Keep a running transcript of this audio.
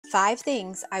5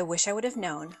 things I wish I would have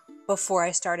known before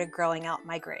I started growing out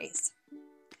my grays.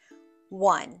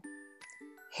 1.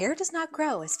 Hair does not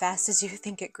grow as fast as you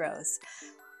think it grows.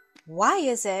 Why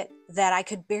is it that I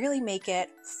could barely make it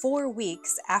 4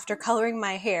 weeks after coloring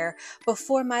my hair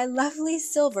before my lovely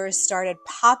silvers started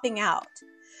popping out?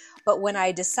 But when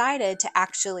I decided to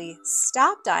actually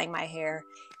stop dyeing my hair,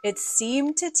 it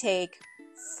seemed to take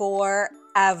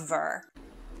forever.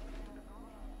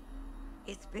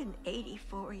 It's been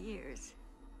 84 years.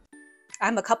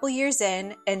 I'm a couple years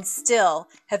in and still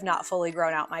have not fully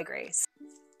grown out my grays.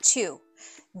 2.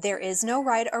 There is no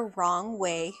right or wrong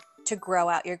way to grow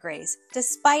out your grays,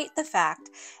 despite the fact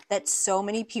that so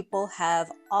many people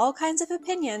have all kinds of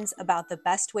opinions about the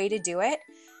best way to do it.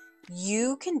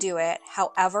 You can do it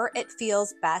however it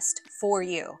feels best for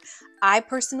you. I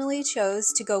personally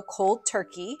chose to go cold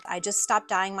turkey. I just stopped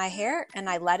dyeing my hair and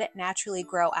I let it naturally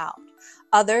grow out.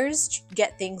 Others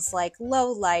get things like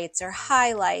lowlights or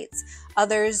highlights.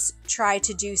 Others try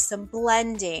to do some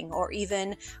blending or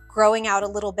even growing out a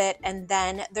little bit, and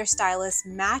then their stylist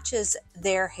matches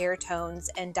their hair tones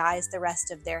and dyes the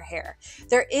rest of their hair.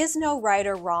 There is no right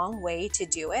or wrong way to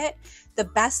do it. The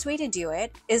best way to do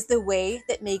it is the way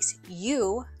that makes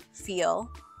you feel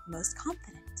most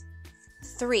confident.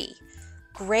 3.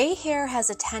 Gray hair has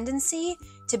a tendency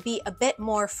to be a bit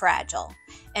more fragile.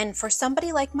 And for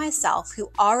somebody like myself who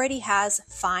already has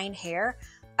fine hair,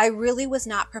 I really was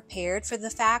not prepared for the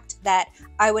fact that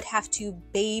I would have to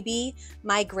baby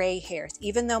my gray hairs.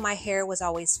 Even though my hair was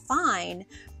always fine,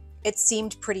 it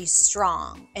seemed pretty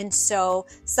strong. And so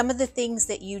some of the things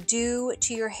that you do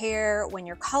to your hair when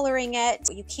you're coloring it,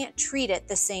 you can't treat it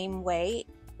the same way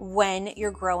when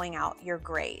you're growing out your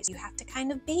grays. You have to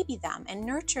kind of baby them and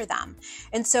nurture them.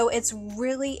 And so it's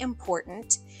really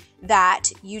important that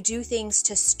you do things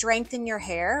to strengthen your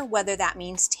hair, whether that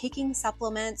means taking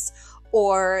supplements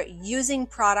or using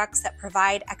products that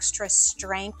provide extra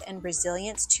strength and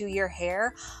resilience to your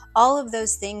hair. All of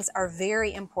those things are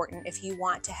very important if you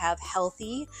want to have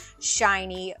healthy,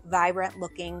 shiny, vibrant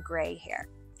looking gray hair.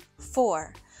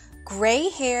 4. Gray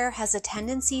hair has a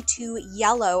tendency to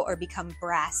yellow or become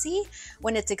brassy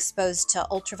when it's exposed to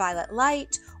ultraviolet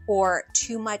light or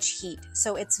too much heat.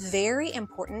 So it's very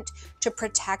important to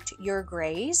protect your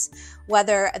grays,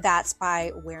 whether that's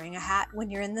by wearing a hat when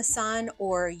you're in the sun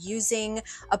or using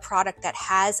a product that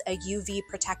has a UV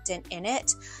protectant in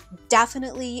it.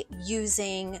 Definitely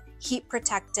using heat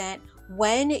protectant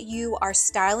when you are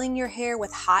styling your hair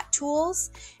with hot tools.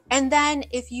 And then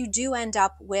if you do end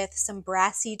up with some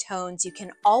brassy tones, you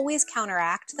can always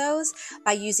counteract those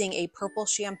by using a purple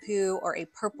shampoo or a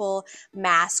purple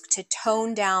mask to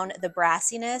tone down the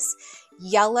brassiness.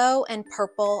 Yellow and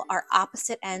purple are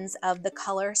opposite ends of the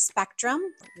color spectrum.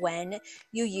 When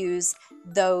you use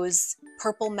those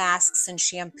purple masks and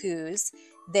shampoos,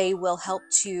 they will help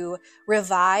to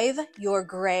revive your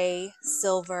gray,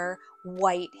 silver,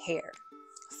 white hair.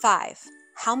 5.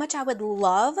 How much I would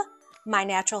love my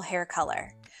natural hair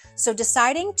color. So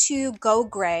deciding to go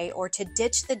gray or to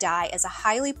ditch the dye is a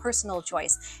highly personal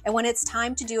choice. And when it's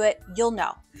time to do it, you'll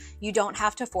know. You don't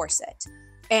have to force it.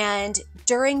 And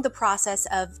during the process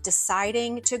of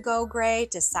deciding to go gray,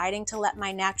 deciding to let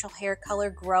my natural hair color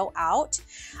grow out,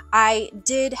 I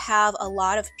did have a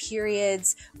lot of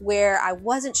periods where I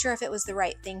wasn't sure if it was the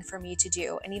right thing for me to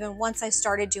do. And even once I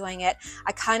started doing it,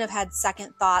 I kind of had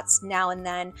second thoughts now and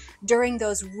then during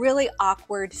those really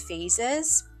awkward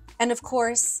phases. And of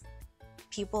course,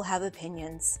 people have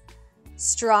opinions,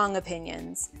 strong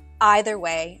opinions, either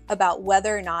way about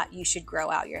whether or not you should grow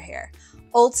out your hair.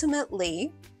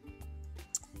 Ultimately,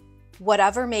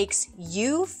 whatever makes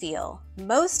you feel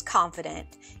most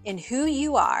confident in who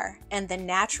you are and the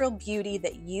natural beauty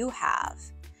that you have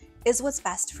is what's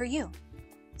best for you.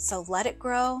 So let it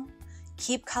grow,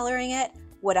 keep coloring it,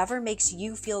 whatever makes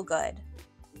you feel good.